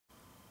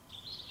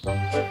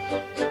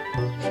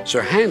Sir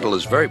Handel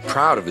is very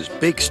proud of his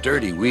big,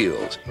 sturdy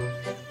wheels.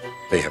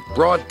 They have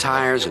broad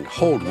tires and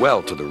hold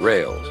well to the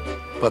rails,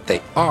 but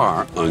they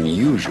are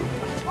unusual.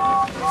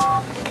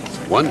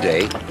 One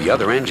day, the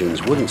other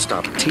engines wouldn't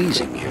stop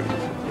teasing him.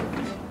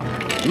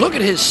 "Look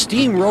at his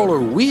steamroller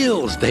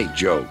wheels," they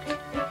joked.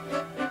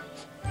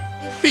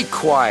 "Be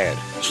quiet,"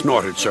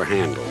 snorted Sir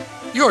Handel.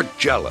 "You're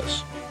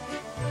jealous."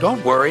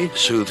 "Don't worry,"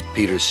 soothed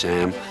Peter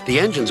Sam.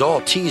 "The engines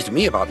all teased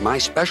me about my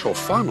special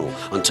funnel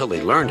until they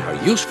learned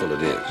how useful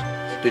it is."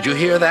 "Did you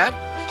hear that?"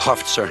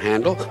 huffed Sir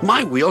Handel.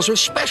 "My wheels are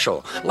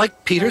special,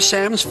 like Peter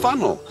Sam's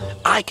funnel.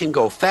 I can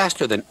go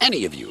faster than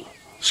any of you."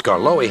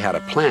 Skarloey had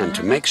a plan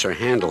to make Sir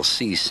Handel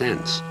see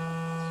sense.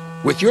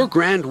 "With your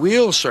grand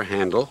wheels, Sir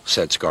Handel,"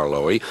 said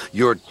Skarloey,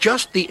 "you're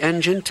just the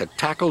engine to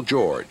tackle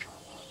George."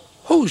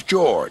 "Who's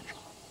George?"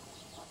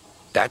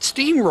 "That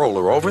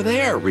steamroller over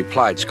there,"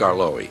 replied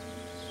Skarloey.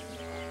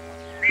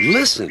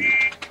 "Listen."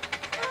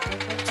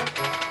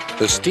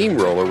 The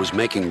steamroller was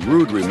making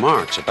rude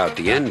remarks about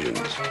the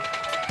engines.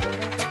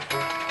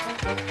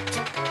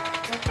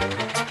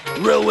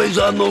 "Railways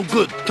are no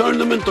good. Turn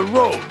them into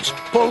roads.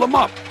 Pull them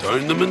up.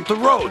 Turn them into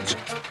roads.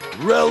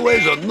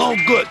 Railways are no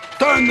good.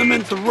 Turn them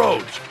into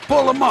roads.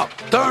 Pull them up.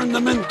 Turn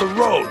them into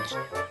roads."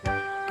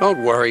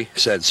 "Don't worry,"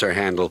 said Sir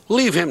Handel.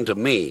 "Leave him to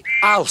me.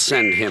 I'll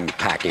send him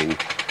packing.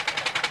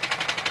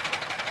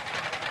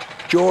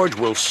 George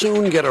will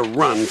soon get a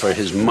run for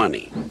his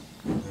money."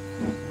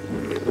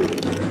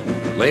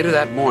 Later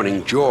that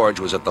morning, George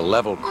was at the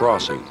level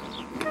crossing.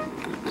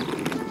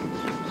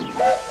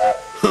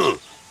 "Huh.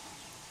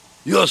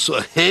 You're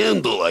Sir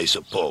Handel, I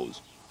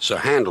suppose." Sir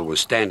Handel was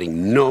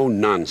standing no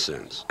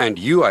nonsense. "And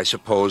you, I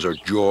suppose, are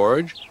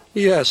George?"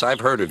 "Yes,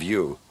 I've heard of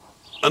you."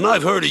 "And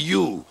I've heard of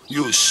you.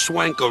 You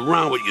swank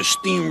around with your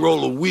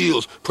steamroller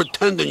wheels,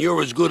 pretending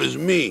you're as good as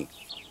me."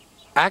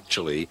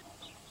 "Actually,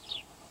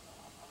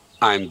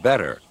 I'm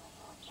better.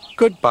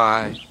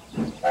 Goodbye."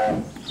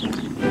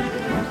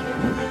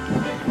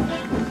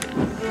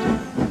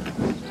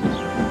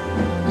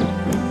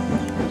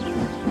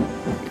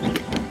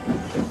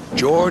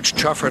 George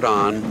chuffered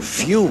on,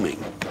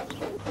 fuming.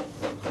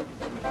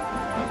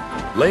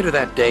 Later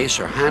that day,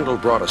 Sir Handel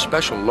brought a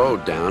special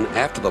load down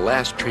after the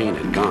last train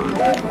had gone.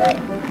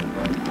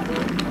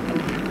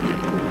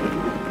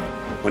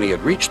 When he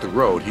had reached the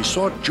road, he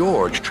saw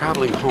George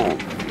traveling home.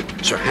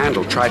 Sir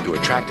Handel tried to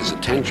attract his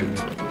attention.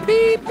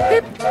 "Beep,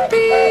 beep,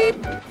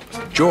 beep."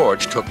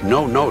 George took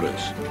no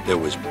notice. There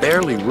was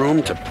barely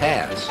room to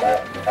pass.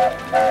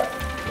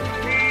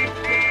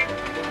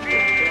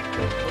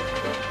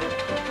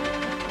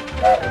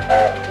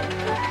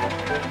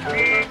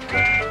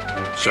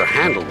 Sir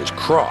Handel was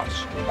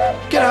cross.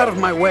 "Get out of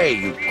my way,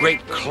 you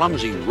great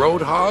clumsy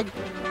road hog."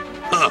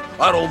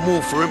 "I don't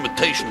move for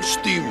imitation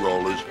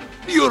steamrollers.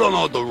 You don't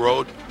know the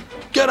road.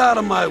 Get out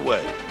of my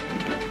way."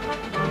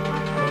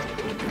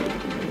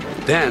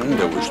 Then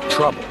there was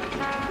trouble.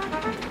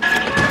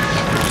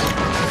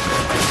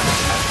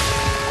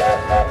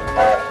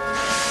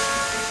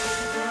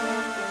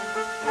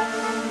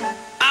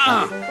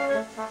 "Ah!"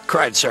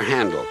 cried Sir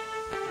Handel.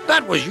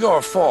 "That was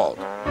your fault."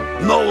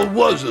 "No, it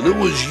wasn't. It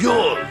was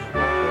yours."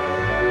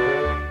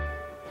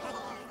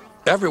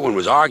 Everyone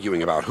was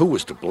arguing about who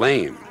was to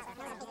blame.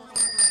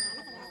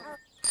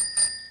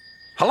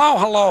 "Hello,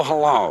 hello,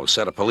 hello,"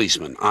 said a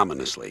policeman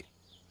ominously.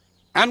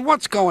 "And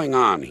what's going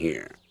on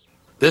here?"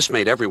 This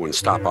made everyone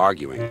stop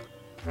arguing.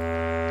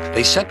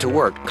 They set to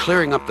work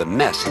clearing up the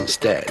mess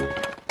instead.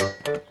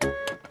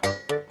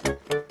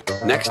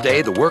 Next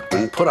day, the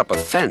workmen put up a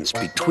fence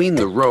between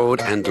the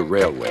road and the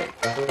railway.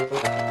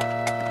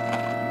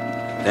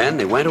 Then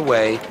they went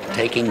away,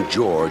 taking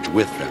George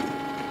with them.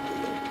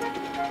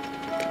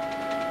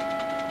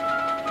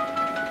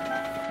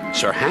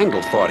 Sir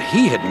Handel thought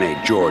he had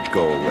made George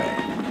go away.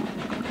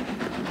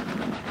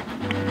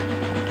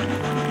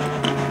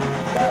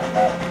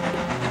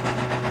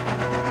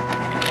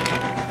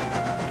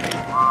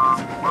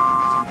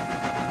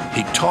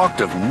 He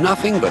talked of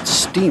nothing but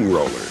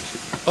steamrollers.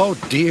 "Oh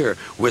dear,"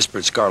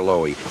 whispered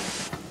Skarloey.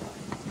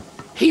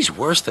 "He's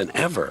worse than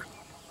ever.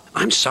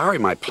 I'm sorry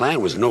my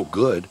plan was no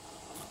good."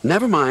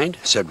 "Never mind,"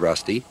 said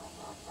Rusty.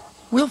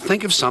 "We'll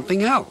think of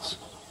something else."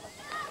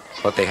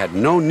 But they had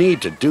no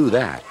need to do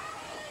that.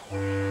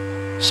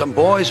 Some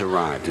boys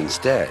arrived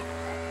instead.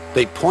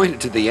 They pointed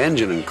to the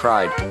engine and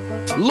cried,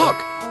 "Look,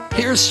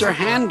 here's Sir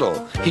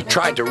Handel. He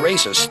tried to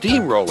race a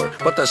steamroller,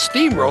 but the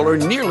steamroller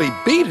nearly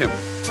beat him."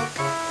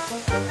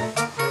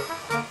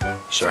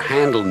 Sir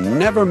Handel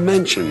never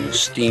mentioned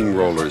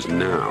steamrollers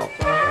now.